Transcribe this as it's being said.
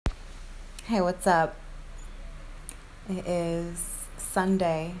Hey, what's up? It is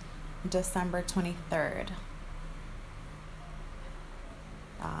Sunday, December 23rd.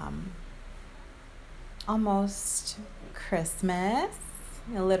 Um, Almost Christmas.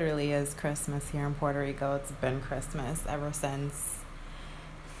 It literally is Christmas here in Puerto Rico. It's been Christmas ever since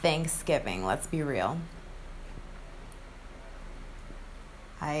Thanksgiving, let's be real.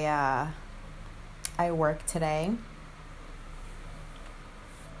 I work today.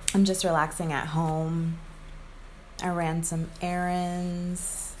 I'm just relaxing at home. I ran some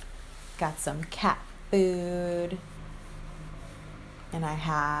errands, got some cat food, and I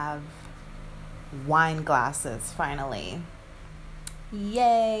have wine glasses finally.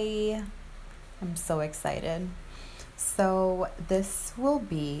 Yay! I'm so excited. So this will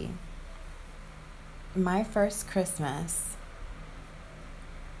be my first Christmas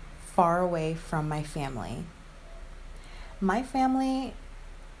far away from my family. My family,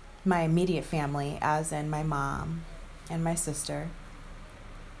 my immediate family, as in my mom and my sister.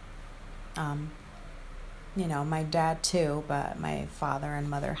 My dad too, but my father and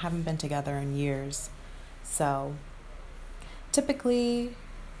mother haven't been together in years. So typically,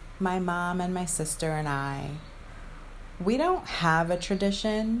 my mom and my sister and we don't have a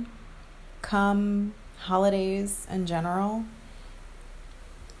tradition come holidays in general.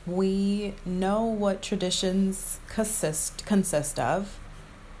 We know what traditions consist of,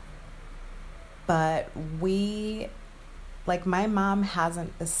 but my mom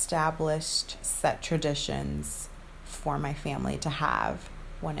hasn't established set traditions for my family to have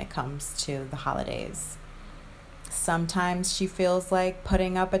when it comes to the holidays. Sometimes she feels like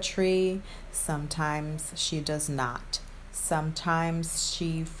putting up a tree, sometimes she does not. Sometimes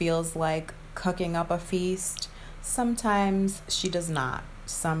she feels like cooking up a feast, sometimes she does not.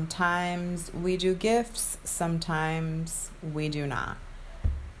 Sometimes we do gifts, sometimes we do not.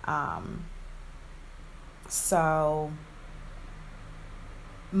 So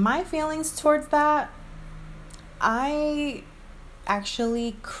my feelings towards that, I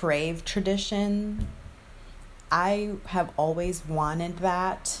actually crave tradition. I have always wanted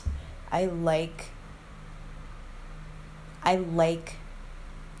that. I like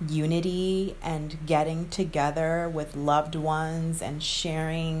unity and getting together with loved ones and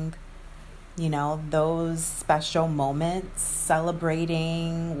sharing, those special moments,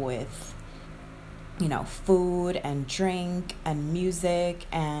 celebrating with food and drink and music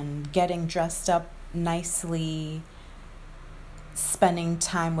and getting dressed up nicely, spending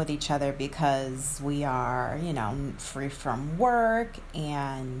time with each other because we are, free from work,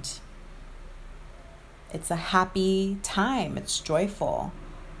 and it's a happy time. It's joyful.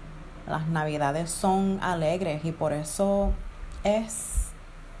 Las Navidades son alegres y por eso es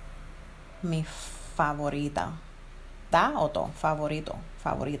mi favorita.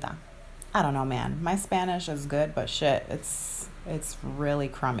 Favorita. I don't know, man. My Spanish is good, but shit, it's really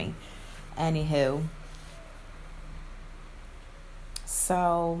crummy. Anywho,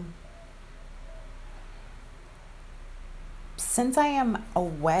 so since I am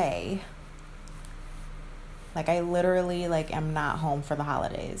away, I literally am not home for the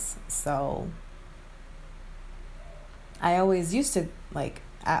holidays. So I always used to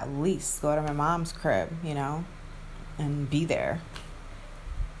at least go to my mom's crib, and be there.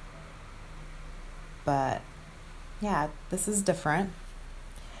 But yeah, this is different.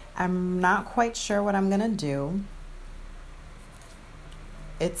 I'm not quite sure what I'm going to do.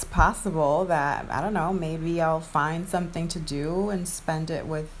 It's possible that, I don't know, maybe I'll find something to do and spend it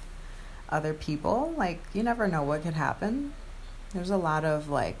with other people. You never know what could happen. There's a lot of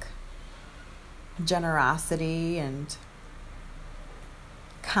generosity and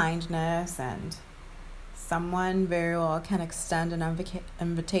kindness, and someone very well can extend an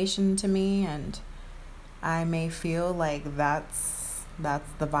invitation to me, and I may feel like that's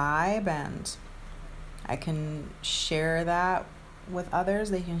the vibe, and I can share that with others.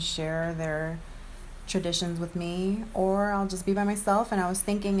 They can share their traditions with me, or I'll just be by myself. And I was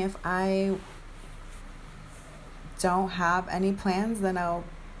thinking, if I don't have any plans, then I'll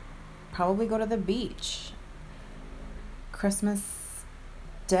probably go to the beach Christmas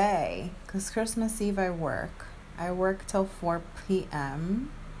Day, because Christmas Eve I work till 4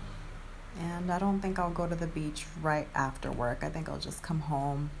 p.m. and I don't think I'll go to the beach right after work. I think I'll just come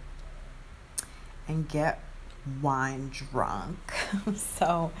home and get wine drunk.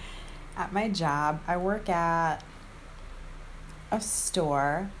 So at my job, I work at a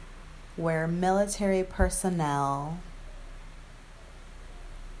store where military personnel,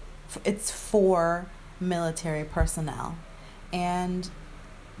 it's for military personnel and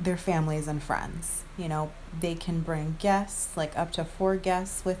their families and friends. They can bring guests, up to 4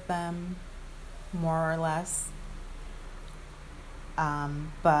 guests with them. more or less.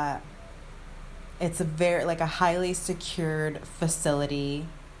 But it's a highly secured facility.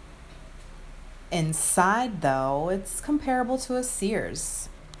 Inside, though, it's comparable to a Sears.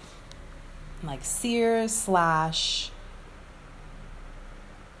 Like Sears /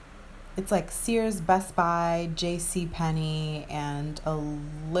 it's like Sears, Best Buy, JCPenney, and a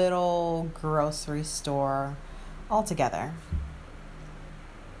little grocery store all together.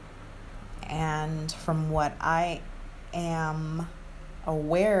 And from what I am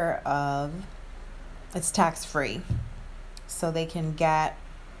aware of, it's tax-free. So they can get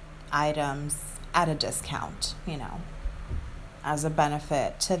items at a discount, as a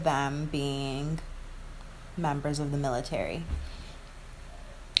benefit to them being members of the military.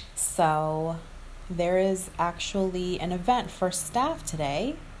 So there is actually an event for staff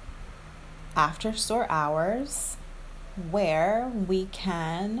today, after store hours, where we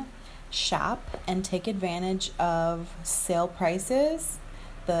can shop and take advantage of sale prices,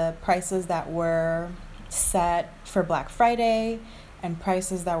 the prices that were set for Black Friday and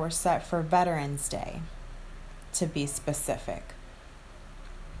prices that were set for Veterans Day, to be specific.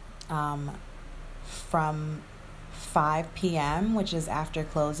 From 5 p.m., which is after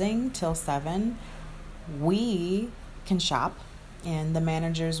closing, till 7, we can shop, and the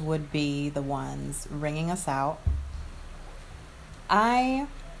managers would be the ones ringing us out. I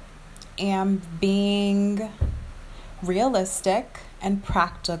am being realistic and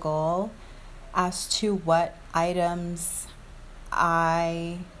practical as to what items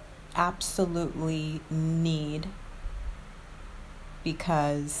I absolutely need,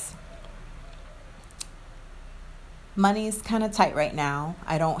 because money's kind of tight right now.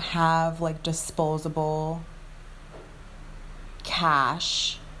 I don't have disposable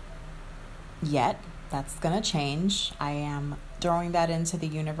cash yet. That's gonna change. I am throwing that into the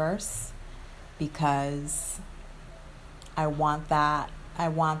universe because I want that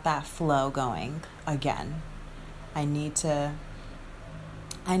flow going again. I need to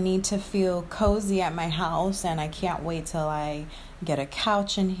feel cozy at my house, and I can't wait till I get a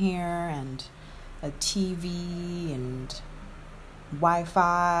couch in here and a TV and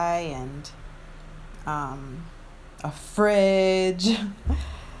Wi-Fi and a fridge,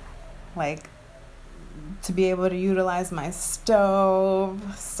 to be able to utilize my stove,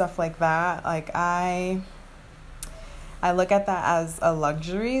 stuff like that. I look at that as a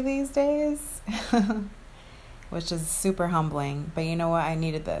luxury these days, which is super humbling. But you know what? I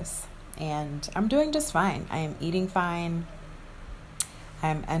needed this, and I'm doing just fine. I am eating fine.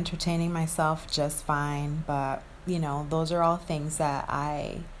 I'm entertaining myself just fine. But, those are all things that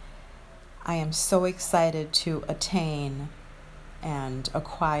I am so excited to attain and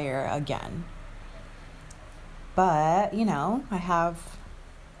acquire again. But, I have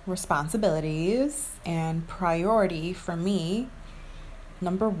responsibilities, and priority for me,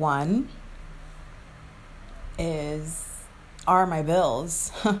 number one, are my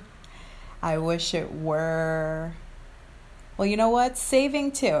bills. I wish it were, well, you know what?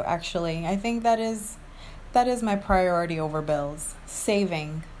 Saving too, actually. I think that is my priority over bills.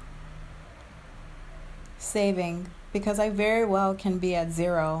 Saving, because I very well can be at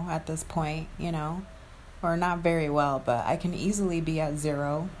zero at this point, or not very well, but I can easily be at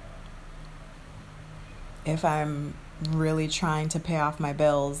zero if I'm really trying to pay off my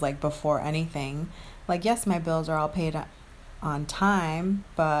bills, before anything. Yes, my bills are all paid on time,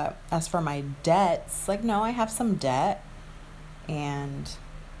 but as for my debts, no, I have some debt, and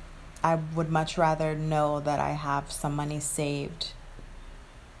I would much rather know that I have some money saved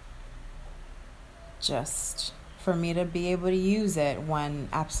just for me to be able to use it when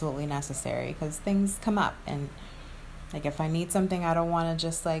absolutely necessary, because things come up, and if I need something, I don't want to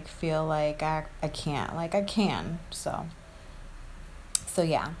just feel like I can't, I can. So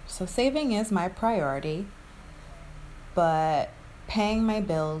yeah, so saving is my priority, but paying my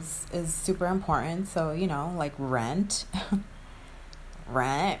bills is super important. So,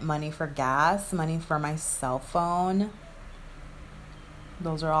 rent, money for gas, money for my cell phone,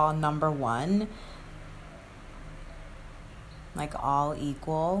 those are all number one, all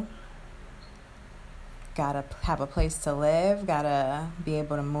equal. Gotta have a place to live, gotta be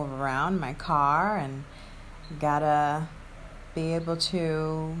able to move around my car, and gotta be able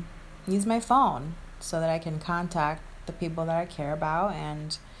to use my phone so that I can contact the people that I care about,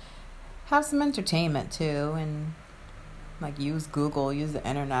 and have some entertainment too, and use Google, use the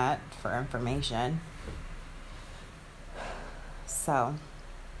internet for information. So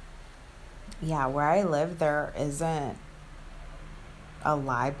yeah, where I live, there isn't a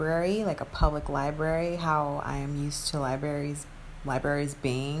library, a public library, how I am used to libraries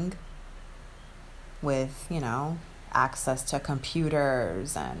being. with, access to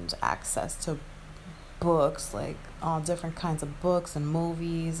computers and access to books, like all different kinds of books and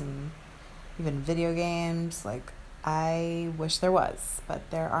movies and even video games. Like, I wish there was, but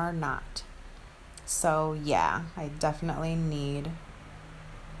there are not. So yeah, I definitely need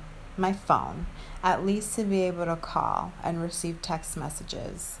my phone, at least to be able to call and receive text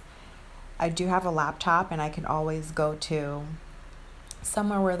messages. I do have a laptop, and I can always go to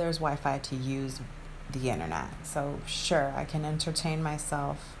somewhere where there's Wi-Fi to use the internet. So sure, I can entertain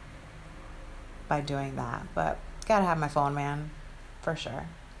myself by doing that, but gotta have my phone, man, for sure.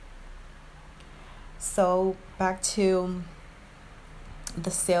 So back to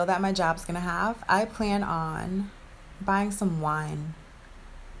the sale that my job's gonna have. I plan on buying some wine.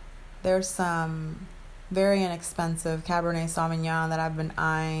 There's some very inexpensive Cabernet Sauvignon that I've been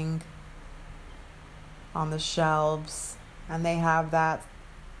eyeing on the shelves, and they have that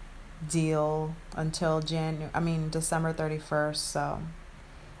deal until December 31st. So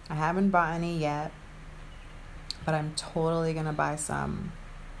I haven't bought any yet, but I'm totally gonna buy some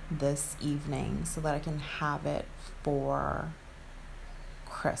this evening so that I can have it for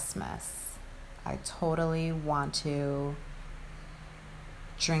Christmas. I totally want to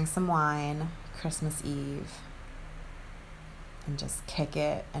drink some wine Christmas Eve and just kick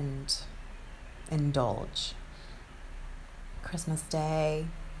it and indulge. Christmas Day,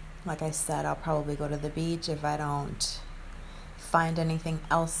 like I said, I'll probably go to the beach if I don't find anything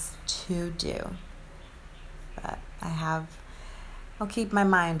else to do. But I'll keep my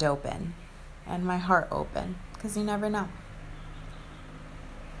mind open and my heart open, because you never know.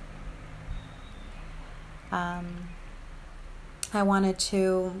 I wanted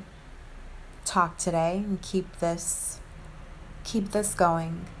to talk today and keep this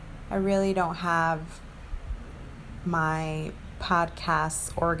going. I really don't have my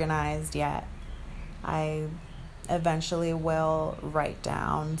podcasts organized yet. I eventually will write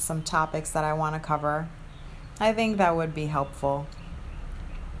down some topics that I want to cover. I think that would be helpful.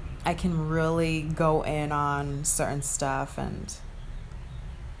 I can really go in on certain stuff and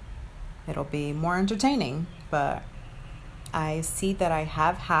it'll be more entertaining, but I see that I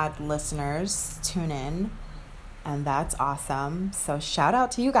have had listeners tune in, and that's awesome. So shout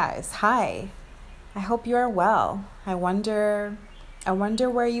out to you guys. Hi. I hope you are well. I wonder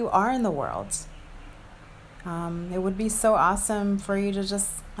where you are in the world. It would be so awesome for you to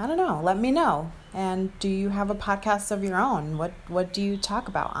just, let me know. And do you have a podcast of your own? What do you talk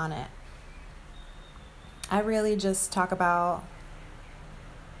about on it? I really just talk about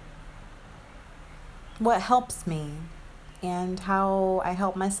what helps me and how I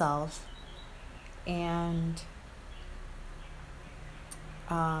help myself, and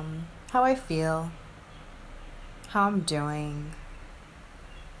how I feel, how I'm doing.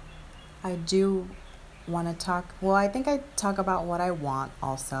 I do want to talk, I think I talk about what I want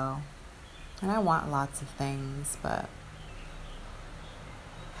also. And I want lots of things, but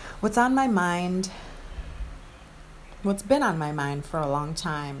what's on my mind, what's been on my mind for a long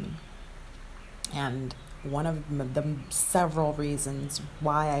time, and one of the several reasons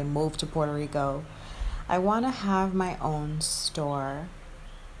why I moved to Puerto Rico, I want to have my own store.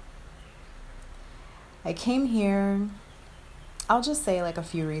 I came here, I'll just say like a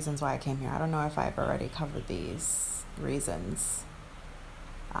few reasons why I came here. I don't know if I've already covered these reasons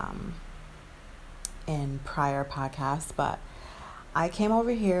in prior podcasts, but I came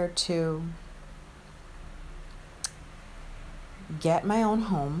over here to get my own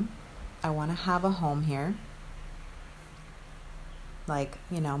home. I want to have a home here, like,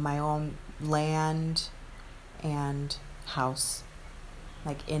 my own land and house,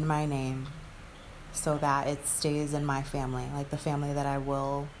 like in my name, so that it stays in my family, like the family that I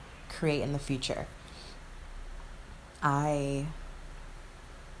will create in the future. I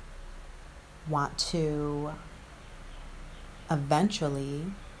want to eventually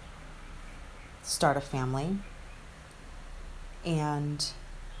start a family, and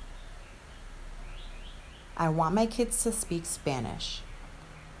I want my kids to speak Spanish.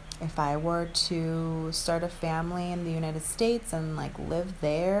 If I were to start a family in the United States and live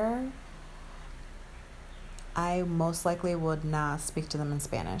there, I most likely would not speak to them in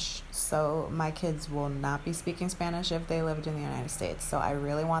Spanish. So my kids will not be speaking Spanish if they lived in the United States. So I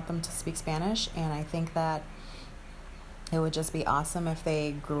really want them to speak Spanish, and I think that it would just be awesome if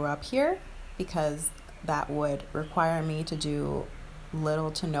they grew up here, because that would require me to do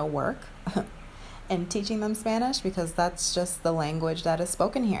little to no work in teaching them Spanish, because that's just the language that is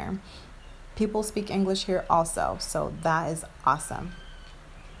spoken here. People speak English here also, so that is awesome.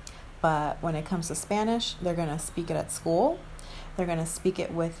 But when it comes to Spanish, they're going to speak it at school. They're going to speak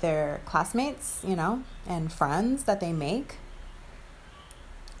it with their classmates, and friends that they make.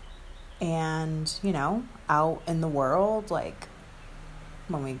 And, out in the world, like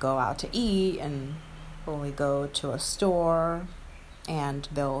when we go out to eat and when we go to a store, and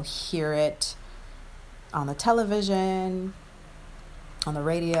they'll hear it on the television, on the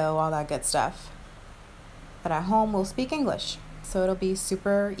radio, all that good stuff. But at home, we'll speak English. So it'll be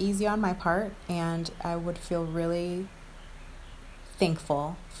super easy on my part, and I would feel really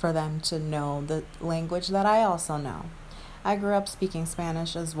thankful for them to know the language that I also know. I grew up speaking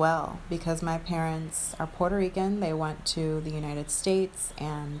Spanish as well because my parents are Puerto Rican. They went to the United States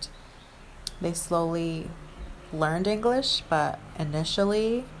and they slowly learned English, but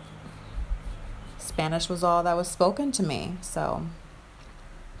initially Spanish was all that was spoken to me. So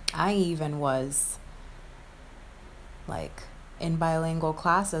I even was like in bilingual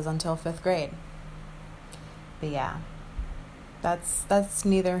classes until 5th grade. But yeah, that's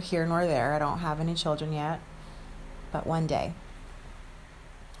neither here nor there. I don't have any children yet, but one day.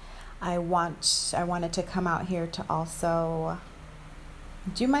 I wanted to come out here to also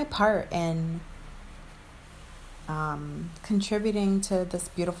do my part in contributing to this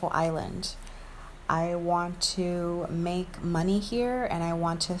beautiful island. I want to make money here and I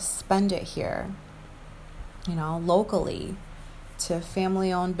want to spend it here, locally, to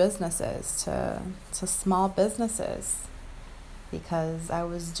family-owned businesses, to small businesses, because I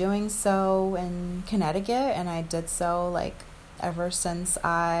was doing so in Connecticut, and I did so like ever since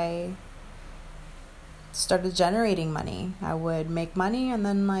I started generating money. I would make money and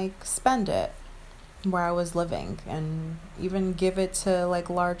then like spend it where I was living, and even give it to like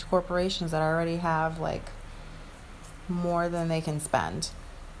large corporations that already have like more than they can spend.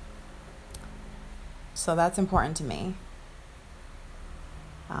 So that's important to me.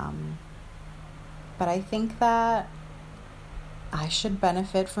 But I think that I should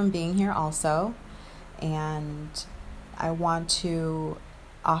benefit from being here also, and I want to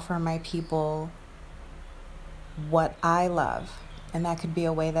offer my people what I love, and that could be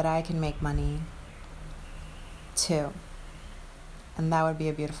a way that I can make money too. And that would be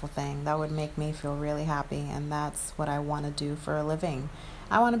a beautiful thing. That would make me feel really happy, and that's what I want to do for a living.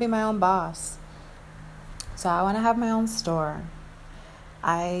 I want to be my own boss. So I want to have my own store.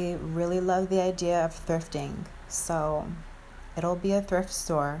 I really love the idea of thrifting. So it'll be a thrift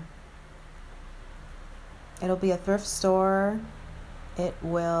store. It'll be a thrift store. It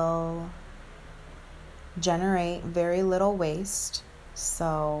will generate very little waste.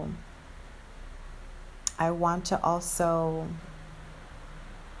 So I want to also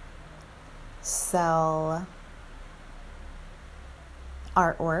sell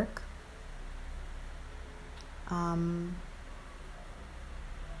artwork,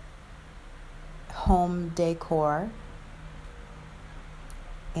 home decor,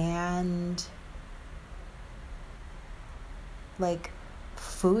 and like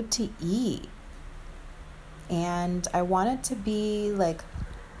food to eat. And I want it to be like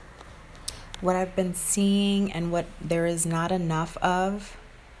what I've been seeing, and what there is not enough of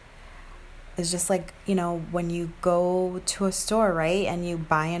is just like, when you go to a store, right, and you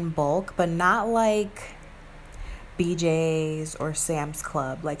buy in bulk, but not like BJ's or Sam's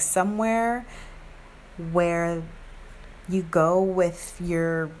Club, like somewhere where you go with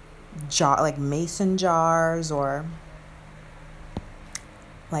your jar, like mason jars or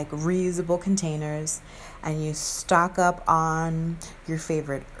like reusable containers, and you stock up on your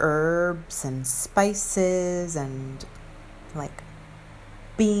favorite herbs and spices and like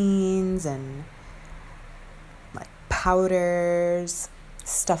beans and like powders,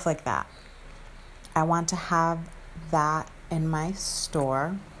 stuff like that. I want to have that in my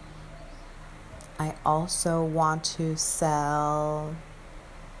store. I also want to sell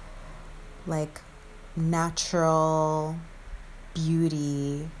like natural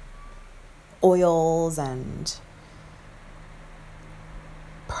beauty oils and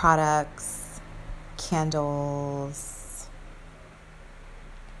products, candles,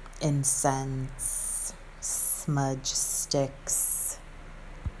 incense, smudge sticks,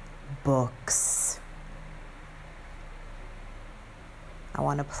 books. I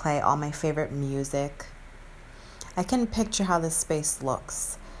want to play all my favorite music. I can picture how this space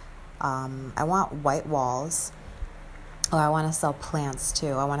looks. I want white walls. Oh, I want to sell plants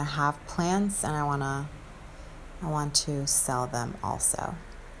too. I want to have plants, and I want to sell them also.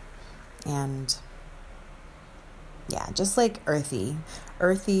 And yeah, just like earthy,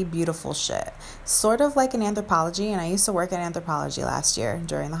 beautiful shit. Sort of like an Anthropologie, and I used to work at Anthropologie last year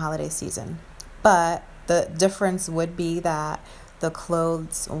during the holiday season. But the difference would be that the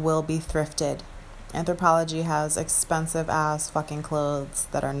clothes will be thrifted Anthropologie has expensive ass fucking clothes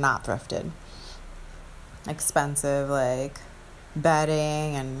that are not thrifted. Expensive, like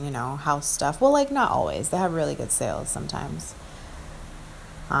bedding and, house stuff. Well, like, not always. They have really good sales sometimes.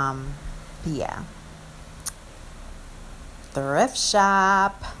 Yeah. Thrift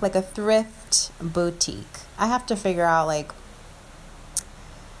shop, like a thrift boutique. I have to figure out, like,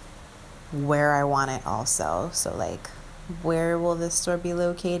 where I want it also. So, like, where will this store be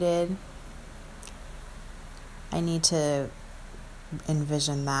located? I need to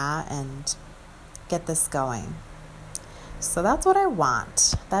envision that and get this going. So that's what I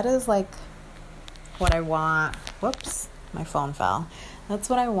want. That is like what I want. Whoops, my phone fell. That's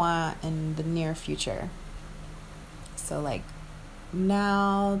what I want in the near future. So like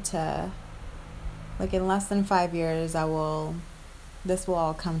now to like in less than 5 years, this will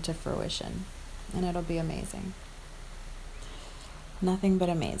all come to fruition and it'll be amazing. Nothing but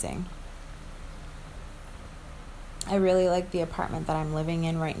amazing. I really like the apartment that I'm living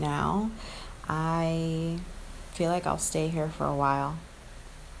in right now. I feel like I'll stay here for a while.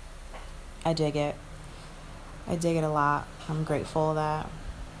 I dig it. I dig it a lot. I'm grateful that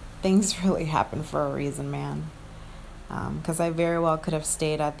things really happen for a reason, man. Because I very well could have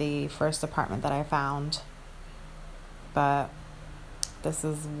stayed at the first apartment that I found. But this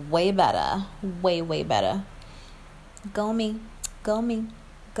is way better. Way, way better. Go me. Go me.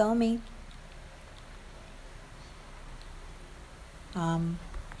 Go me.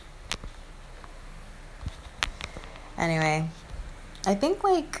 Anyway, I think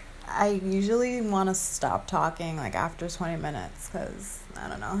like I usually want to stop talking like after 20 minutes because I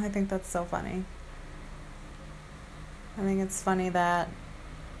don't know. I think that's so funny. I think it's funny that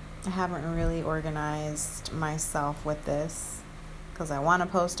I haven't really organized myself with this because I want to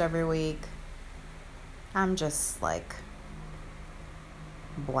post every week. I'm just like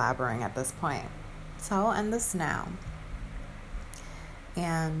blabbering at this point. So I'll end this now.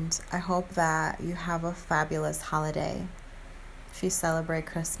 And I hope that you have a fabulous holiday. If you celebrate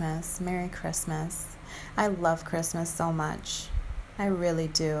Christmas, Merry Christmas. I love Christmas so much. I really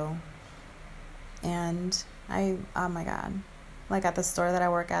do. And oh my God. Like at the store that I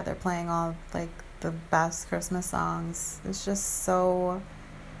work at, they're playing all like the best Christmas songs. It's just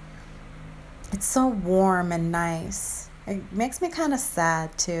it's so warm and nice. It makes me kind of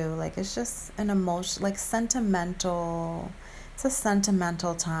sad too. Like it's just an emotion, like sentimental. It's a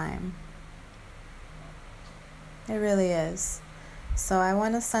sentimental time. It really is. So I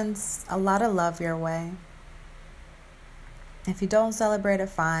want to send a lot of love your way. If you don't celebrate it,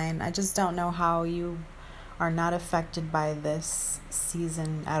 fine. I just don't know how you are not affected by this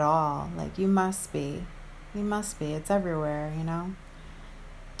season at all. Like you must be. You must be. It's everywhere,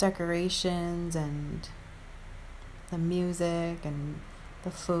 Decorations and the music and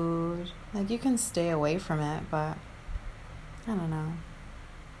the food. Like you can stay away from it, but I don't know.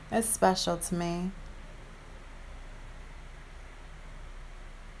 It's special to me.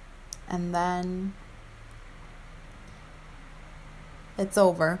 And then it's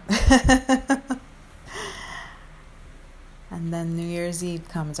over. And then New Year's Eve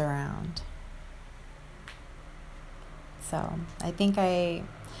comes around. So I think I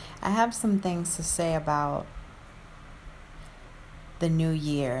have some things to say about the new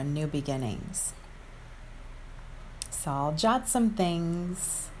year and new beginnings. So I'll jot some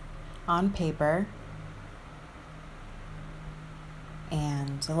things on paper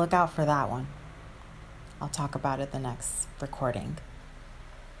and look out for that one. I'll talk about it the next recording.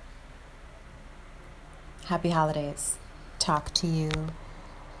 Happy holidays. Talk to you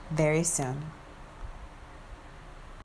very soon.